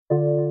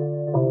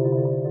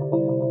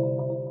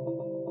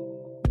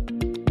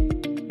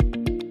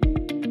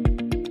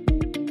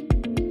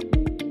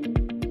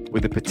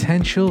With a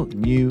potential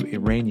new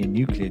Iranian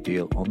nuclear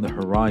deal on the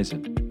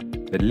horizon,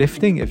 the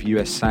lifting of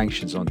US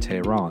sanctions on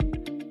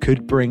Tehran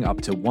could bring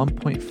up to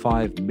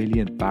 1.5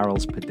 million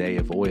barrels per day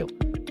of oil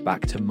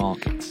back to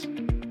markets.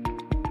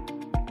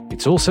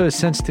 It's also a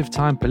sensitive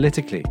time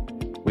politically,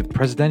 with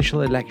presidential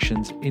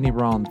elections in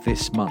Iran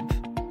this month.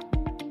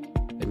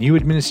 A new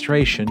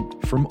administration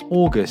from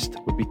August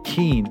would be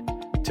keen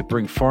to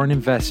bring foreign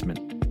investment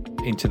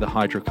into the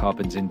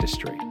hydrocarbons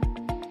industry.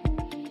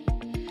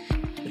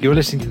 You're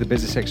listening to the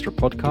Business Extra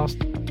podcast,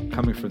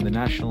 coming from The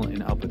National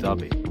in Abu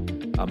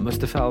Dhabi. I'm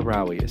Mustafa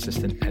Al-Rawi,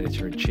 Assistant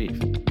Editor-in-Chief.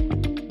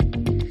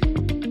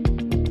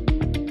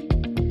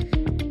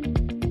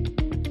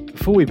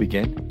 Before we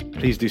begin,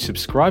 please do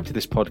subscribe to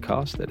this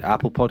podcast at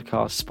Apple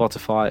Podcasts,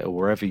 Spotify, or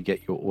wherever you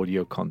get your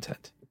audio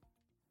content.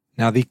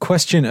 Now, the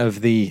question of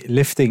the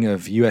lifting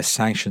of US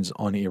sanctions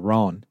on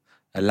Iran,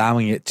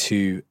 allowing it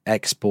to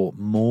export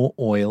more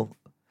oil,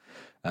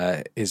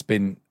 has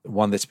been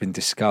one that's been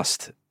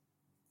discussed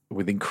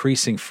with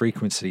increasing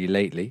frequency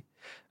lately.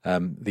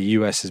 The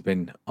US has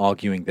been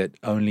arguing that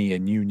only a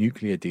new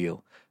nuclear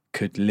deal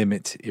could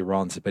limit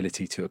Iran's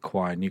ability to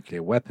acquire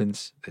nuclear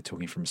weapons. They're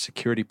talking from a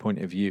security point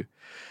of view.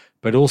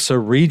 But also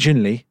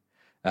regionally,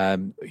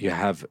 you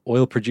have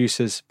oil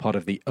producers, part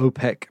of the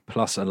OPEC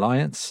Plus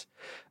alliance,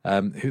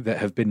 that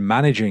have been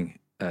managing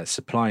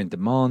supply and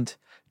demand,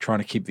 trying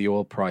to keep the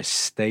oil price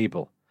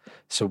stable.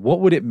 So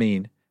what would it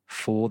mean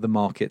for the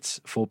markets,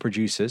 for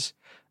producers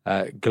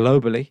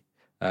globally,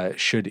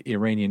 should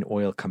Iranian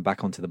oil come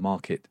back onto the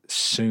market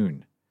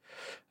soon?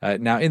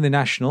 Now, in The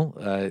National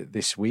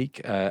this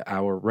week,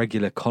 our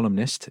regular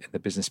columnist in the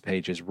business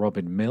pages,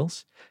 Robin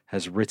Mills,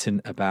 has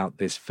written about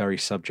this very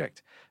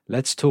subject.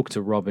 Let's talk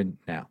to Robin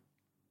now.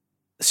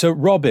 So,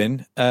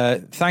 Robin,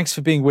 thanks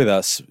for being with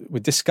us. We're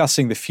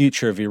discussing the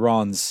future of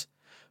Iran's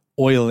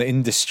oil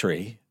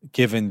industry,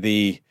 given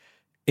the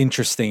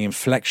interesting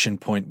inflection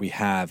point we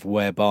have,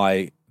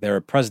 whereby there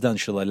are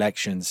presidential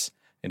elections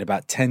in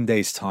about 10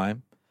 days'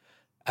 time,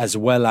 as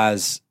well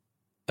as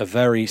a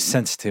very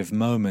sensitive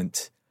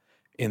moment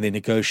in the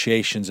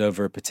negotiations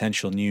over a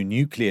potential new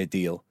nuclear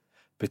deal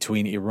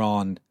between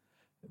Iran,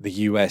 the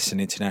US, and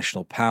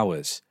international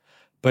powers.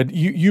 But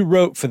you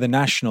wrote for The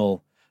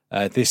National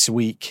this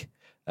week,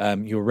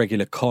 your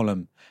regular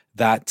column,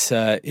 that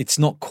it's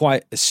not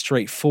quite as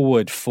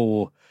straightforward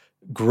for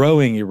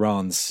growing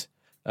Iran's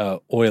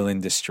oil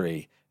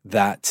industry,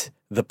 that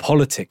the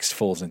politics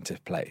falls into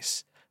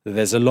place.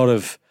 There's a lot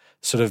of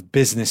sort of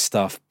business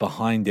stuff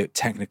behind it,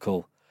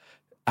 technical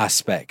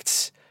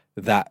aspects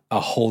that are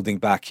holding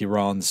back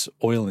Iran's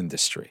oil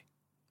industry.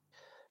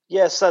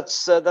 Yes,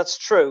 that's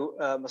true,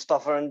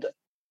 Mustafa. And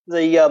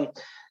we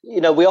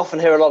often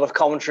hear a lot of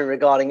commentary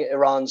regarding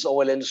Iran's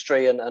oil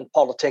industry and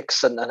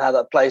politics and how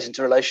that plays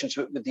into relations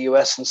with the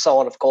US and so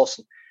on, of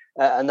course,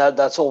 and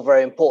that's all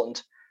very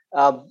important.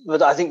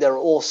 But I think there are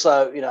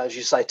also, as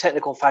you say,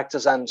 technical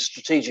factors and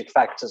strategic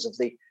factors of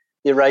the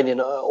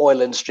Iranian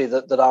oil industry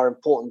that are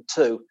important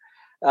too.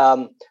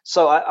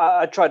 So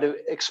I try to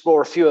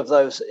explore a few of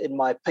those in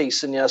my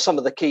piece. And, some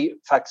of the key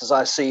factors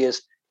I see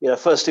is,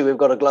 firstly, we've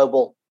got a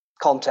global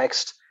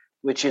context,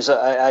 which is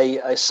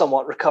a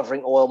somewhat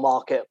recovering oil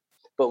market,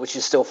 but which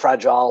is still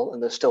fragile,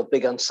 and there's still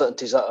big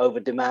uncertainties over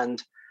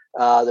demand.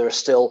 There are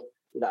still,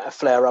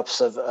 flare-ups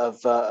of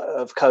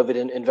COVID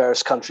in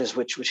various countries,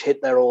 which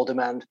hit their oil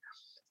demand.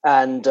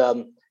 And,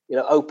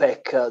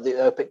 OPEC,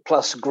 the OPEC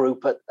Plus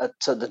group at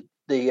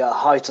the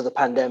height of the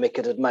pandemic,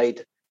 it had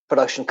made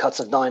production cuts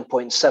of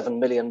 9.7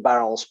 million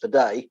barrels per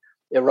day.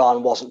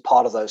 Iran wasn't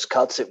part of those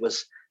cuts. It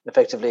was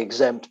effectively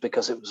exempt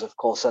because it was, of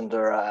course,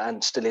 under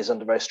and still is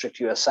under very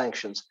strict US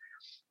sanctions.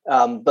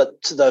 But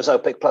those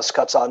OPEC Plus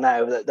cuts are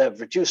now,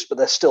 they've reduced, but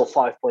they're still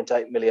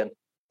 5.8 million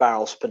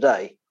barrels per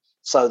day.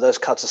 So those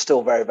cuts are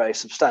still very, very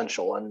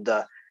substantial. And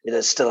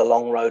there's still a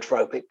long road for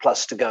OPEC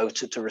Plus to go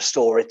to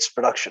restore its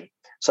production.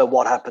 So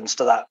what happens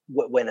to that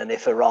when and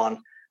if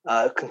Iran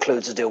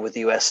concludes a deal with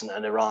the US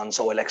and Iran's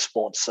oil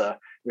exports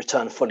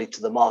return fully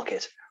to the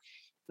market?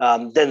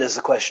 Then there's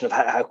the question of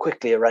how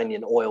quickly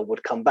Iranian oil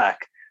would come back.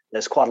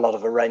 There's quite a lot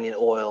of Iranian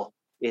oil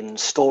in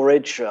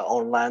storage,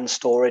 on land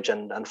storage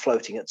and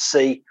floating at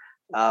sea.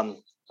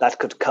 That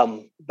could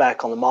come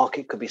back on the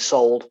market, could be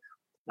sold,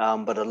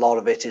 but a lot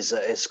of it is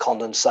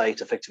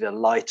condensate, effectively a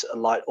light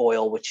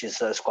oil, which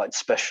is quite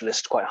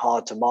specialist, quite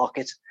hard to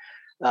market.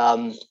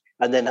 And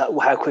then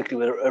how quickly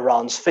will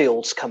Iran's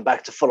fields come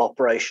back to full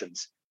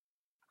operations?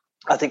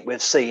 I think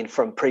we've seen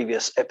from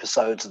previous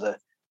episodes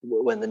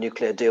when the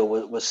nuclear deal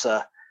was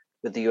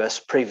with the US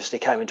previously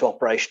came into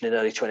operation in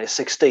early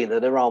 2016,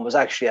 that Iran was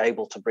actually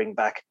able to bring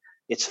back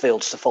its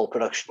fields to full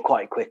production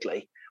quite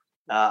quickly.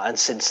 And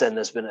since then,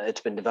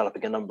 it's been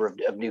developing a number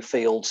of new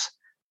fields,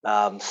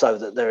 so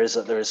that there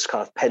is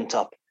kind of pent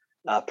up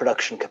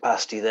production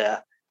capacity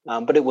there.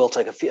 But it will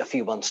take a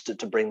few months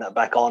to bring that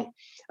back on.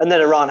 And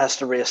then Iran has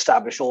to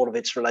reestablish all of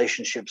its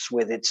relationships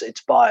with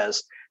its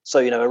buyers. So,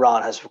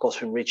 Iran has, of course,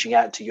 been reaching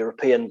out to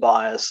European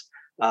buyers,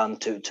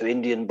 to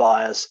Indian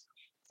buyers,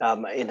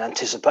 in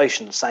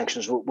anticipation that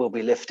sanctions will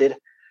be lifted.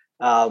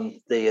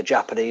 The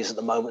Japanese at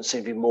the moment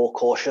seem to be more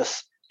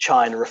cautious.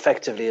 China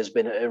effectively has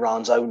been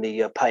Iran's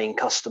only paying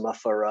customer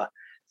for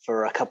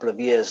a couple of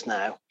years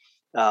now,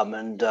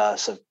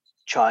 so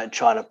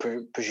China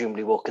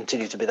presumably will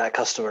continue to be that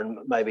customer and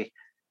maybe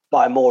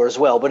buy more as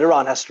well. But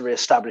Iran has to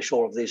reestablish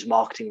all of these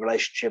marketing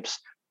relationships,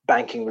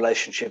 banking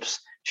relationships,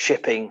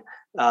 shipping,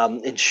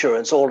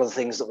 insurance, all of the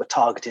things that were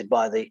targeted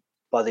by the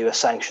US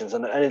sanctions,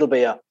 and it'll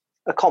be a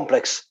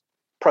complex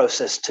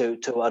process to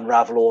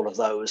unravel all of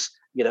those.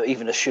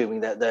 Even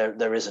assuming that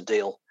there is a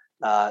deal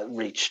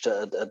reached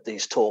at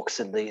these talks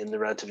in the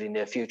relatively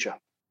near future.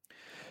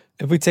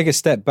 If we take a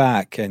step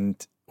back and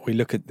we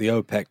look at the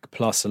OPEC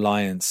Plus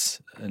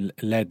alliance,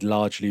 led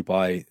largely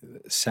by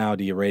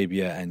Saudi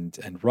Arabia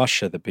and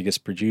Russia, the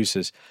biggest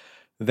producers,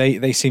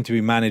 they seem to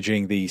be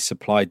managing the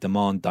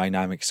supply-demand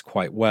dynamics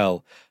quite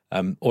well.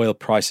 Oil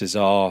prices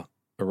are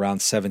around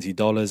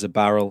 $70 a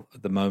barrel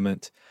at the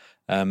moment,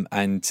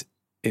 and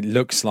it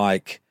looks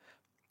like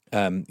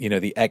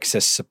the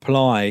excess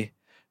supply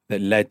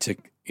that led to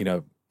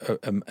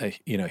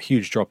a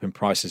huge drop in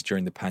prices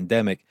during the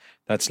pandemic,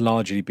 that's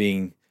largely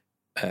being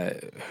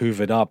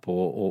hoovered up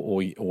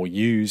or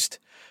used,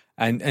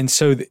 and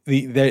so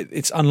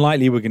it's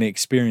unlikely we're going to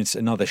experience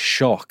another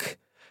shock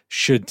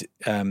should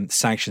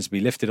sanctions be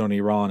lifted on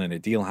Iran and a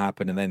deal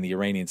happen, and then the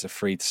Iranians are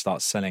free to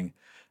start selling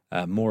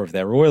more of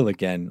their oil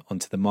again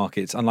onto the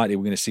market. It's unlikely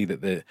we're going to see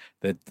that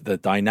the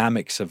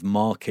dynamics of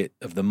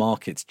the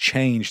markets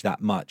change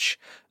that much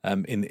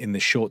in the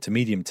short to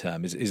medium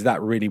term. Is that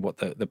really what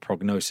the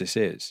prognosis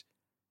is?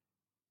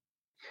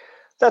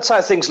 That's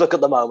how things look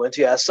at the moment,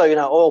 yeah. So,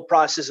 oil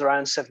prices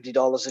around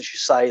 $70, as you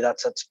say,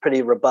 that's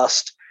pretty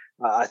robust.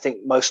 I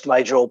think most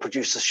major oil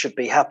producers should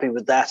be happy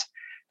with that.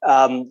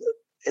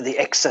 The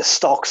excess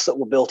stocks that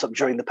were built up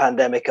during the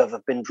pandemic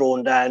have been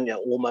drawn down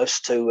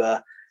almost to,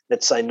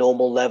 let's say,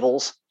 normal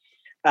levels.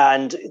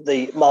 And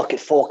the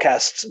market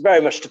forecasts very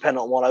much depend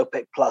on what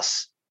OPEC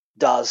Plus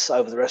does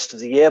over the rest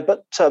of the year.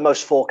 But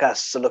most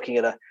forecasts are looking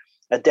at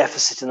a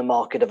deficit in the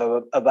market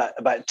of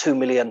about 2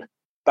 million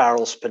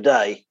barrels per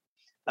day.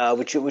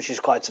 Which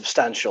is quite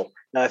substantial.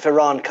 Now, if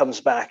Iran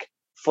comes back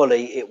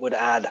fully, it would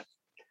add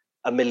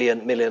 1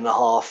 million and a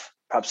half,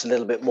 perhaps a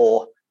little bit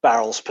more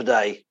barrels per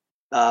day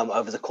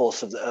over the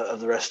course of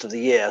the rest of the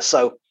year.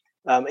 So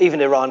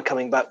even Iran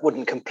coming back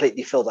wouldn't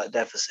completely fill that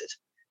deficit.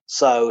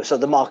 So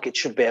the market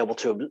should be able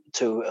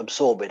to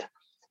absorb it.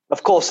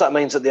 Of course, that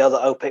means that the other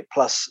OPEC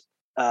Plus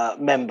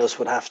members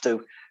would have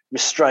to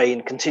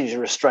continue to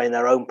restrain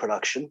their own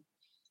production.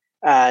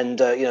 And,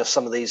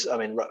 some of these,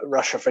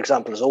 Russia, for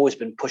example, has always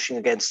been pushing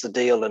against the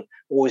deal and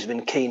always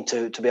been keen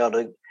to be able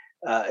to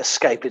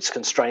escape its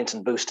constraints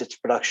and boost its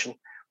production.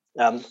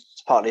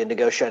 It's partly a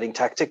negotiating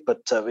tactic,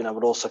 but,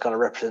 it also kind of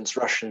represents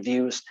Russian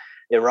views.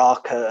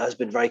 Iraq has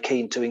been very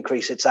keen to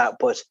increase its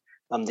output,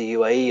 the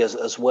UAE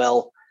as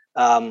well.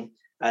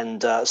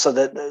 So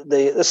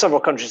there's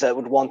several countries that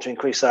would want to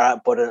increase their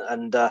output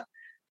and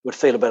would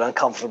feel a bit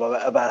uncomfortable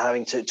about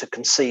having to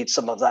concede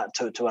some of that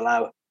to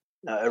allow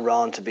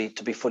Iran to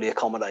be fully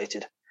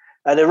accommodated.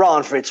 And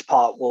Iran, for its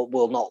part,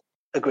 will not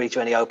agree to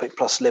any OPEC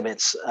Plus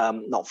limits,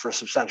 not for a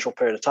substantial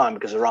period of time,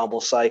 because Iran will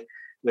say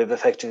we've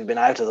effectively been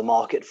out of the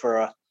market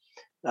for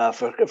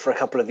a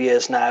couple of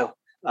years now,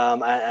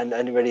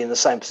 and really in the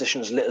same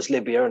position as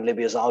Libya, and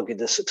Libya's argued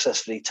this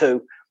successfully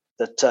too,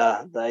 that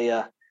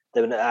they've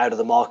been out of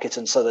the market,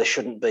 and so they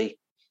shouldn't be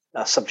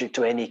subject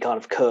to any kind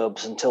of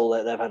curbs until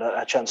they've had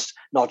a chance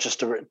not just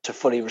to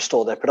fully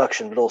restore their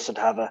production, but also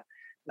to have a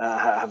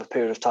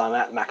period of time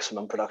at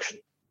maximum production.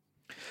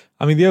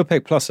 I mean, the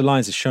OPEC Plus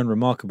alliance has shown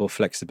remarkable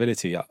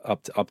flexibility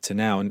up to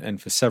now,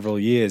 and for several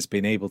years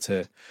been able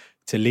to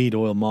lead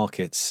oil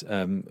markets,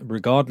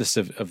 regardless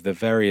of the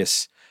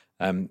various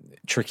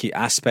tricky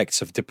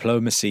aspects of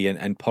diplomacy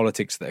and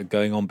politics that are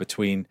going on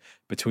between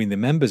the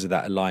members of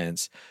that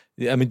alliance.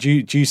 I mean,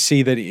 do you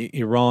see that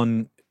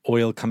Iran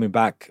oil coming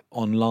back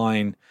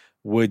online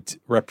would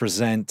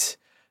represent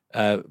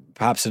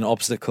perhaps an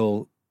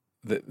obstacle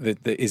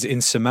that is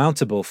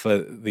insurmountable for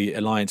the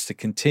alliance to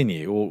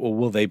continue, or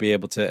will they be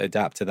able to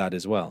adapt to that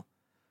as well?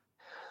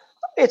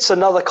 It's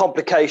another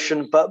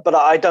complication, but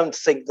I don't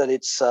think that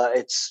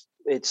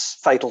it's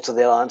fatal to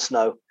the alliance.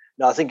 No,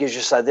 I think, as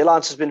you say, the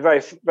alliance has been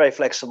very, very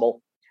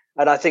flexible,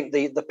 and I think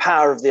the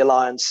power of the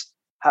alliance,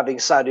 having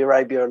Saudi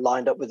Arabia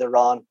lined up with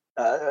Iran,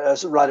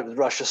 lined up with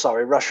Russia.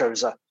 Sorry, Russia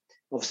is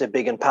obviously a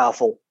big and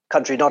powerful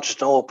country, not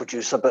just an oil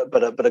producer,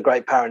 but a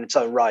great power in its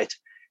own right.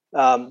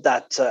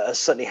 That has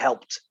certainly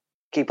helped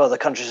keep other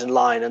countries in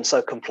line, and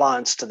so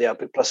compliance to the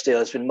OPEC Plus deal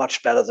has been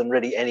much better than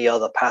really any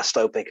other past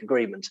OPEC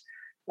agreement.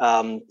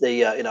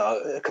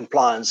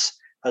 Compliance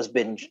has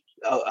been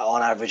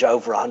on average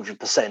over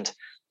 100%.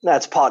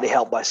 That's partly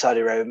helped by Saudi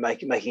Arabia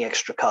making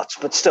extra cuts,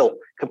 but still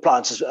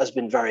compliance has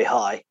been very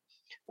high,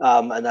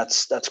 and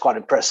that's quite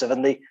impressive.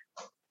 And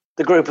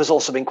the group has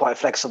also been quite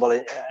flexible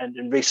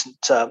in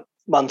recent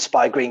months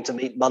by agreeing to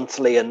meet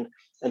monthly and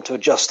to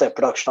adjust their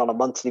production on a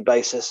monthly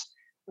basis.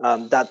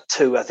 That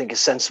too, I think, is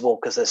sensible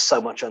because there's so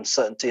much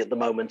uncertainty at the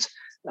moment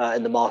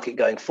in the market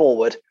going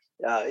forward.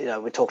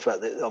 We talked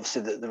about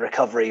obviously the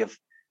recovery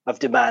of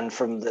demand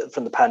from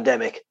the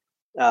pandemic.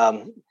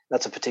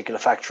 That's a particular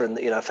factor in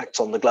effects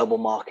on the global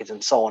market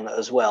and so on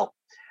as well.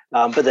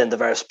 But then the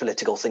various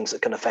political things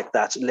that can affect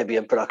that.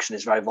 Libyan production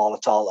is very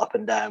volatile, up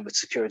and down with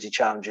security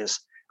challenges,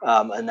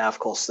 and now, of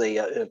course,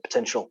 the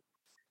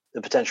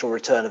potential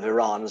return of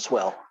Iran as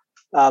well.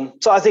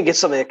 So I think it's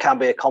something that can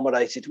be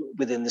accommodated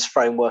within this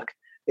framework.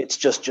 It's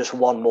just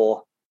one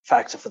more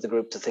factor for the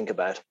group to think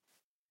about.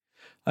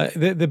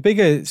 The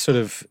bigger sort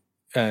of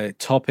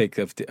topic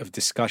of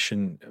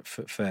discussion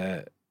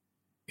for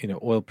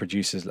oil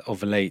producers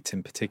of late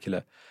in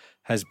particular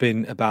has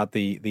been about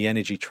the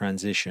energy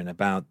transition,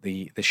 about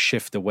the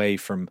shift away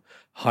from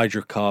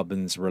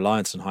hydrocarbons,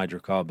 reliance on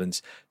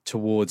hydrocarbons,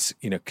 towards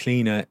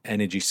cleaner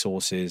energy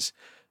sources,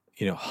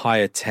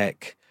 higher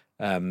tech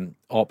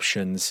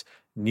options,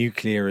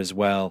 nuclear as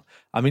well.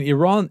 I mean,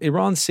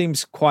 Iran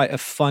seems quite a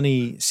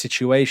funny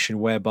situation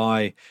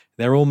whereby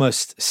they're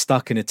almost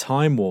stuck in a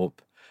time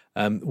warp,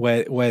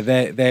 where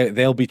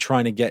they'll be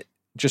trying to get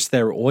just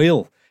their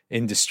oil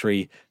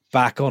industry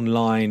back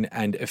online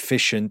and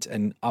efficient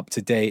and up to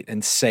date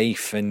and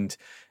safe and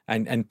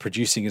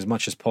producing as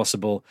much as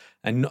possible,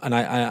 and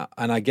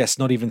I guess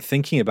not even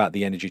thinking about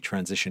the energy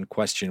transition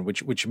question,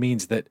 which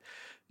means that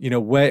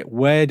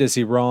where does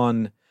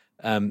Iran,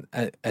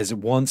 as it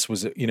once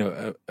was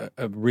a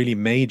really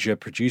major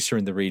producer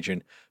in the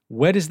region,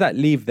 where does that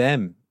leave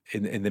them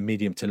in the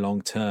medium to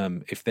long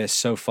term if they're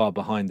so far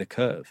behind the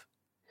curve?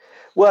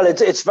 Well,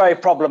 it's very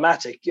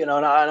problematic, and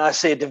I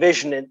see a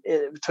division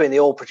in between the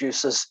oil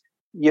producers.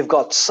 You've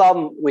got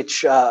some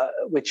which have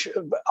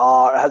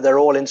their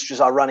oil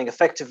industries are running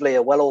effectively,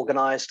 are well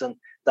organized, and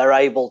they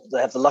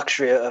have the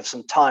luxury of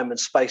some time and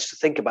space to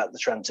think about the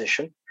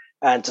transition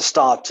and to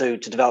start to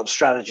develop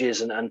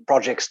strategies and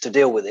projects to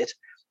deal with it.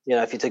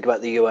 If you think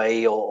about the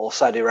UAE or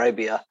Saudi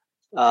Arabia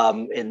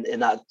in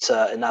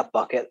that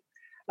bucket.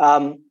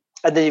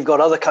 And then you've got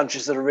other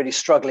countries that are really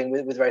struggling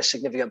with very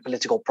significant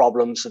political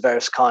problems of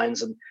various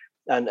kinds,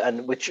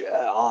 and which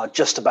are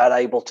just about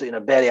able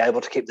to, barely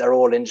able to keep their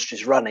oil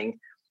industries running,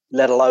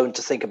 let alone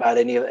to think about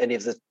any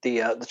of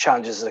the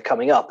challenges that are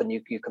coming up. And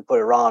you can put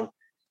Iran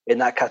in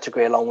that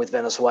category along with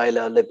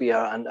Venezuela,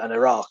 Libya, and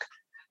Iraq.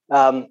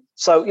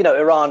 So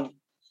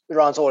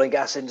Iran's oil and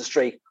gas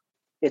industry,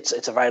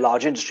 it's a very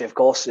large industry, of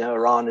course.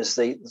 Iran is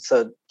the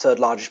third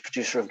largest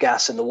producer of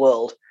gas in the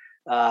world.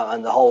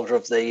 And the holder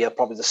of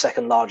probably the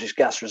second largest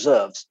gas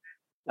reserves,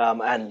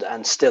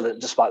 and still,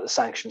 despite the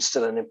sanctions,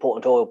 still an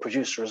important oil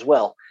producer as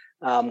well.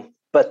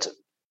 But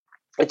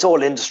its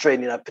oil industry,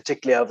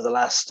 particularly over the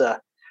last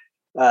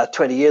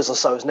 20 years or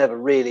so, has never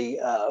really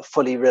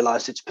fully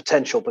realized its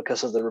potential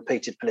because of the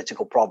repeated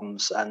political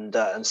problems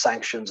and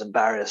sanctions and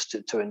barriers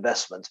to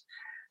investment,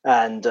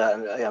 and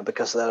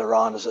because of that,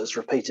 Iran has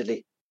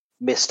repeatedly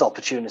missed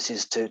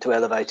opportunities to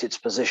elevate its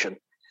position,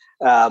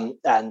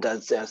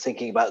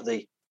 thinking about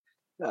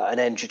an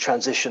energy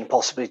transition,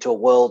 possibly to a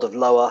world of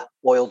lower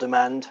oil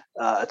demand,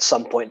 at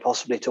some point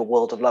possibly to a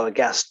world of lower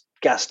gas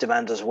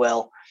demand as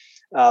well.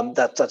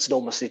 That's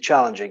enormously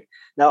challenging.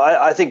 Now,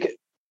 I think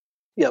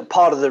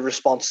part of the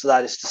response to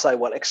that is to say,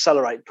 well,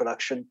 accelerate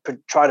production,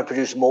 try to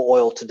produce more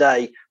oil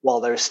today while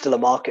there is still a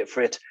market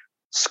for it,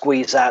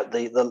 squeeze out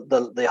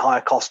the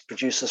higher cost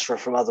producers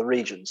from other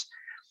regions,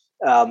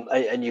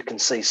 and you can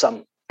see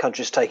some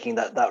countries taking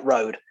that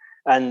road.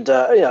 And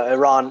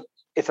Iran,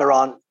 if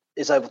Iran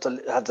is able to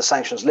have the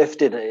sanctions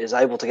lifted, is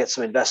able to get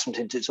some investment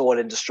into its oil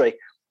industry,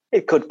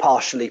 it could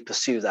partially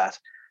pursue that,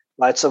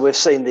 right? So we've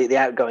seen the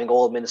outgoing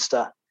oil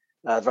minister,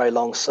 very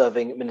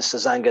long-serving Minister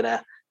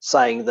Zanganeh,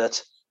 saying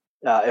that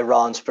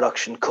Iran's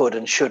production could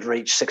and should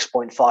reach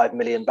 6.5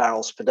 million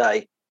barrels per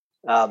day.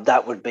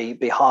 That would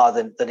be higher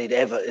than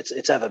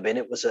it's ever been.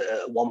 It was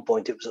at one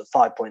point it was at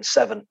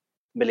 5.7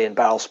 million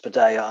barrels per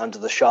day under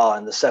the Shah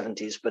in the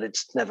 70s, but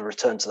it's never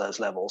returned to those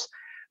levels.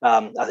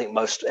 I think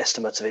most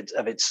estimates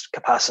of its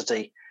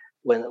capacity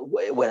when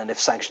and if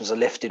sanctions are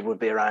lifted would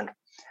be around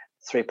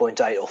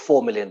 3.8 or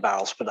 4 million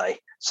barrels per day.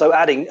 So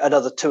adding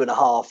another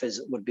 2.5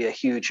 would be a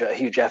huge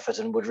effort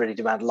and would really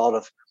demand a lot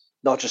of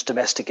not just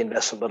domestic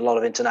investment but a lot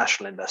of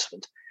international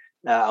investment.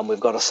 And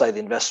we've got to say the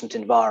investment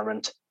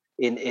environment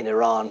in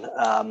Iran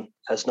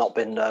has not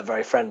been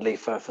very friendly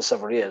for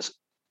several years.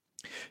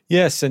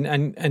 Yes,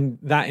 and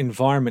that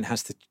environment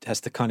has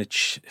to kind of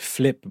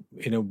flip,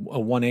 a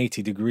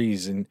 180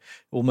 degrees and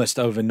almost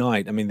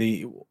overnight. I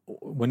mean,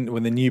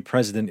 when the new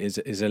president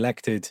is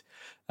elected,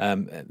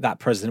 that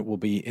president will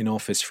be in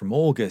office from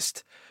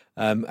August,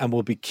 and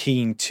will be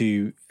keen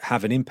to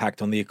have an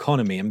impact on the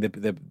economy. I mean,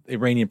 the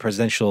Iranian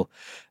presidential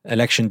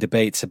election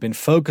debates have been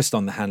focused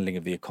on the handling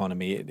of the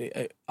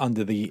economy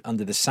under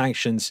the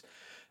sanctions.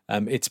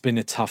 It's been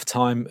a tough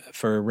time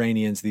for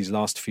Iranians these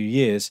last few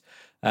years.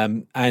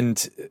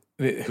 And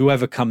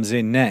whoever comes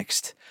in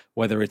next,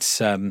 whether it's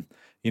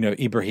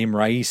Ibrahim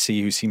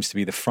Raisi, who seems to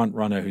be the front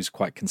runner, who's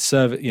quite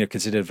conservative,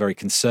 considered a very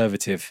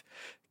conservative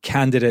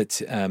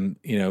candidate,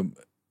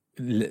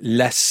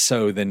 less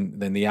so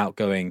than the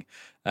outgoing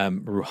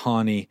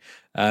Rouhani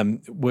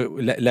were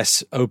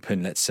less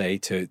open, let's say,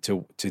 to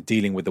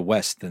dealing with the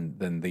West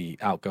than the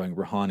outgoing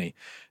Rouhani,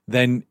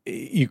 then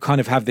you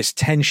kind of have this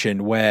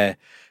tension where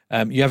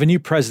you have a new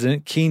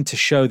president keen to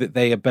show that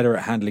they are better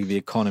at handling the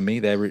economy.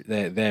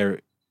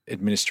 Their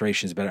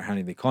administration is better at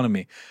handling the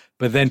economy,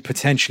 but then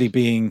potentially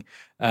being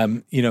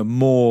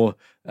more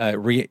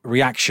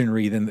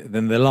reactionary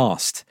than the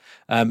last.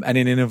 And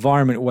in an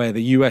environment where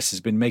the US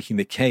has been making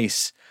the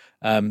case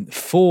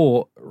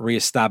for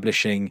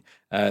reestablishing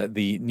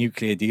the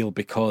nuclear deal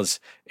because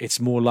it's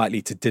more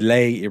likely to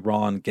delay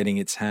Iran getting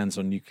its hands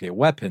on nuclear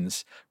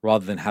weapons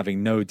rather than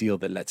having no deal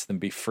that lets them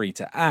be free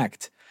to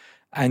act.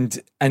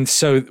 And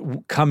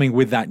so coming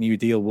with that new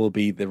deal will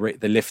be the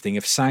lifting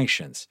of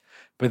sanctions.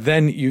 But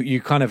then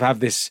you kind of have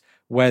this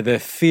where the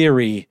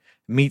theory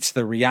meets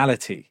the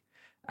reality.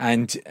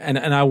 And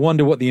I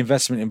wonder what the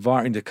investment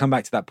environment, to come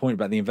back to that point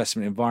about the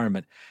investment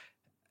environment,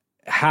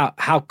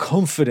 how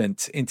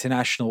confident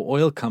international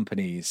oil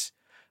companies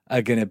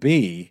are going to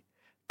be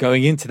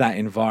going into that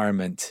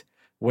environment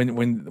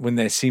when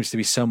there seems to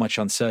be so much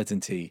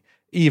uncertainty,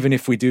 even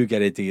if we do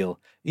get a deal,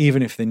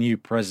 even if the new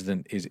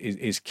president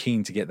is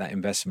keen to get that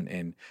investment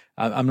in.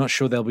 I'm not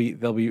sure they'll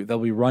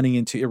be running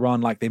into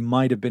Iran like they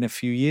might have been a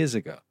few years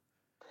ago.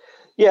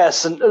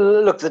 Yes, and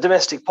look, the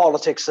domestic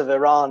politics of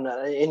Iran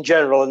in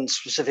general, and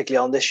specifically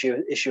on this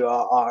issue,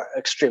 are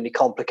extremely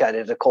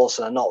complicated, of course,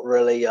 and are not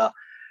really,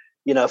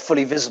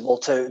 fully visible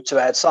to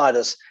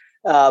outsiders.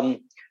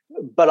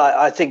 But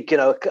I think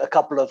a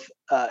couple of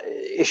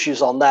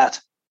issues on that.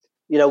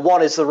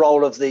 One is the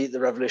role of the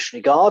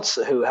Revolutionary Guards,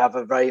 who have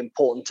a very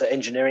important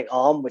engineering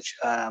arm, which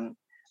and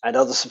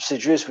other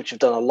subsidiaries, which have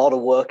done a lot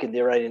of work in the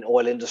Iranian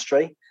oil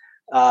industry,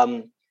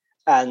 and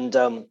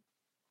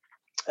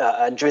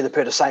during the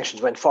period of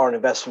sanctions, when foreign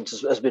investment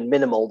has been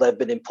minimal, they've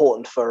been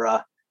important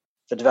for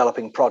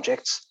developing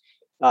projects.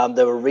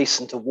 There were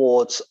recent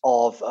awards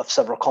of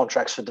several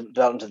contracts for the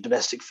development of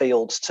domestic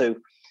fields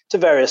to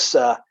various,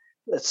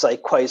 let's say,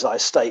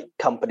 quasi-state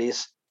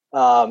companies,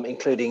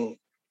 including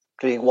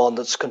one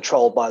that's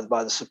controlled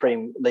by the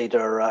Supreme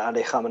Leader,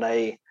 Ali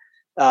Khamenei.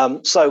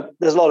 So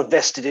there's a lot of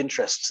vested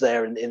interests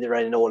there in the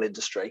Iranian oil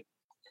industry.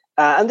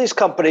 And these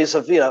companies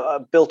have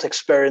built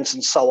experience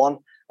and so on.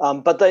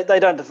 But they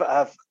don't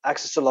have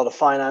access to a lot of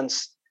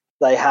finance.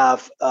 They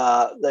have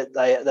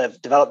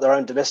they've developed their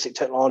own domestic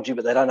technology,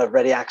 but they don't have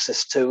ready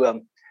access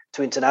to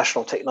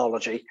international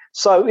technology.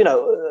 So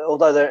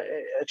although their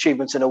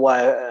achievements in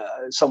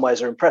some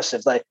ways are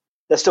impressive,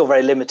 they're still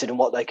very limited in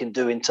what they can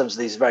do in terms of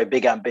these very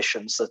big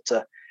ambitions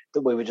that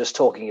we were just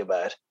talking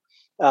about.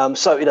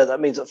 So that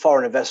means that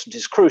foreign investment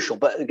is crucial.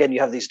 But again, you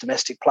have these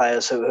domestic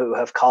players who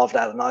have carved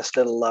out a nice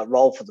little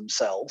role for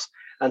themselves,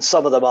 and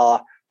some of them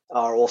are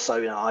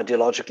also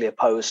ideologically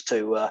opposed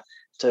to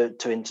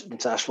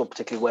international,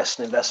 particularly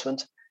Western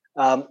investment,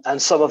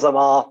 and some of them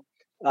are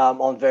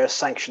on various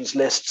sanctions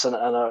lists and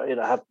are,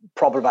 have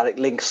problematic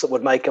links that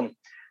would make them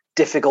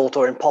difficult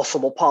or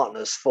impossible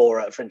partners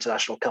for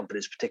international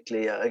companies,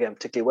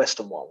 particularly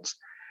Western ones.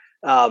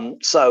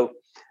 So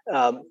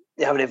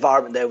you have an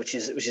environment there which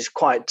is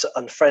quite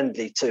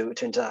unfriendly to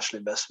international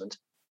investment,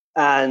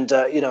 and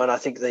and I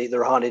think the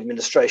Rouhani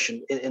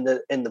administration in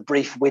the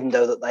brief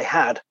window that they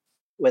had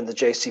when the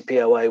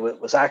JCPOA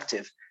was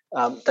active,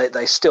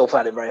 they still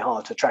found it very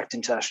hard to attract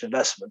international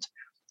investment,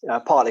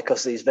 partly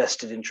because of these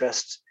vested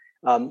interests,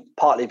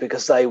 partly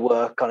because they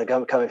were kind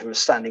of coming from a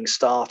standing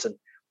start and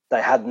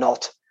they had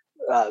not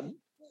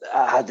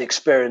had the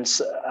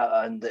experience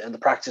and the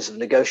practice of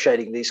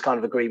negotiating these kind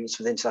of agreements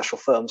with international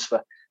firms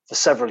for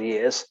several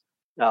years.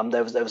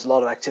 There was a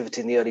lot of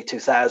activity in the early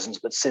 2000s,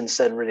 but since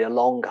then, really a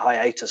long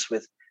hiatus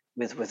with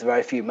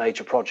very few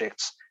major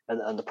projects,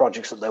 and the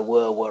projects that there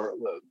were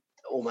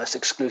almost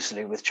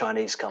exclusively with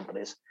Chinese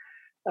companies,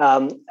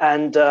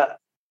 and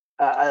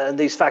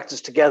these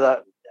factors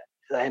together,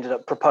 they ended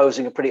up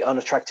proposing a pretty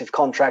unattractive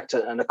contract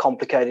and a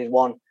complicated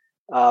one.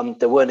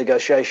 There were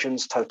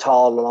negotiations.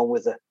 Total, along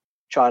with the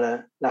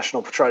China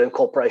National Petroleum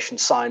Corporation,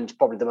 signed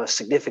probably the most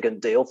significant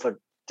deal for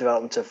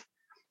development of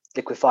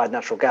liquefied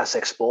natural gas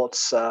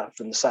exports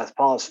from the South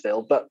Pars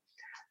field, but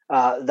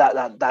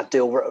that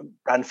deal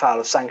ran foul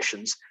of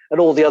sanctions,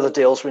 and all the other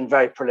deals were in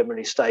very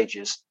preliminary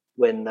stages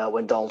when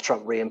Donald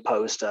Trump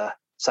reimposed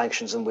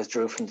sanctions and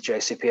withdrew from the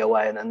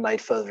JCPOA and made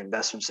further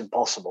investments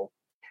impossible.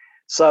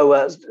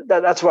 So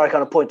that's where I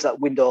kind of point to that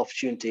window of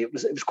opportunity. It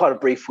was quite a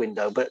brief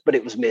window, but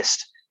it was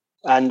missed.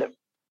 And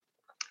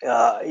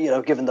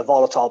given the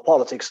volatile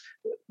politics,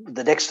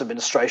 the next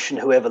administration,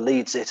 whoever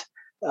leads it,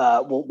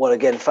 will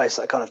again face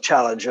that kind of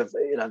challenge of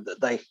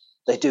that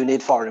they do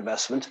need foreign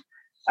investment,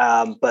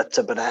 but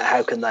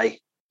how can they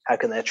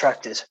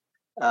attract it,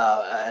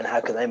 and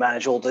how can they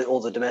manage all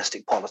the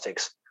domestic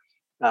politics?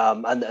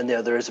 And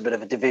there is a bit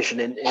of a division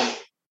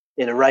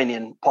in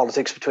Iranian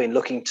politics between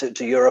looking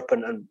to Europe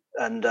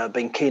and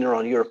being keener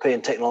on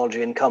European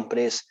technology and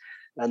companies,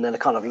 and then a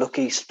kind of look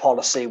east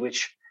policy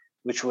which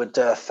would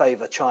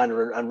favor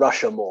China and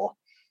Russia more.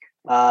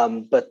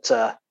 But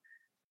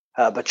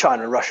But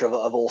China and Russia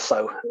have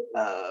also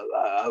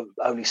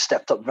only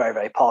stepped up very,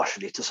 very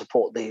partially to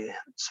support the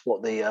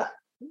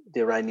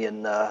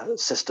Iranian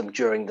system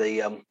during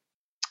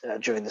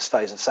this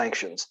phase of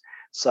sanctions.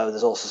 So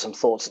there's also some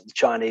thoughts that the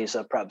Chinese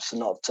are perhaps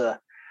not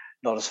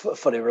as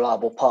fully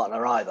reliable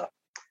partner either.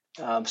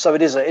 So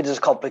it is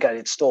a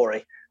complicated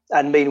story.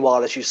 And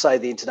meanwhile, as you say,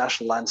 the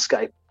international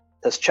landscape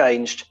has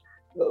changed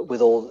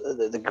with all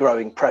the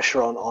growing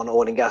pressure on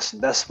oil and gas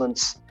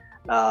investments.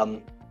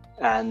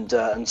 And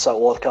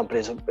so oil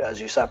companies, as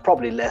you say, are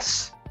probably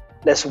less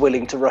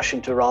willing to rush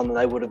into Iran than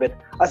they would have been.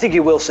 I think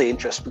you will see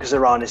interest because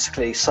Iran is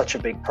clearly such a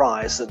big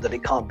prize that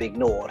it can't be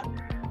ignored.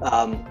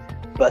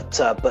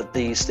 But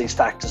these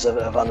factors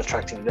of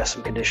unattractive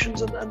investment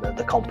conditions and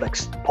the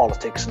complex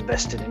politics and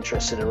vested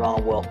interests in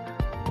Iran will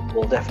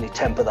definitely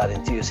temper that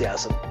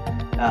enthusiasm.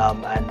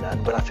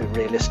 And we'll have to be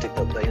realistic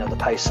that the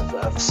pace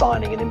of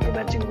signing and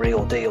implementing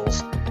real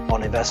deals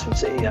on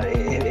investments,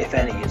 if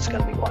any, is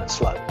going to be quite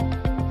slow.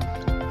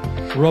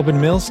 Robin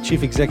Mills,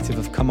 Chief Executive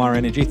of Kamar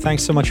Energy,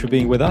 thanks so much for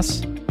being with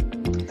us.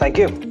 Thank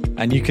you.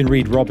 And you can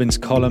read Robin's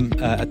column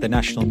at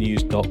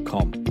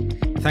thenationalnews.com.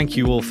 Thank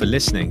you all for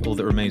listening. All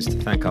that remains to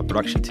thank our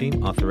production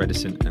team, Arthur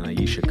Edison and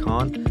Ayesha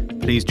Khan.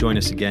 Please join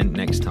us again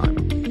next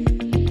time.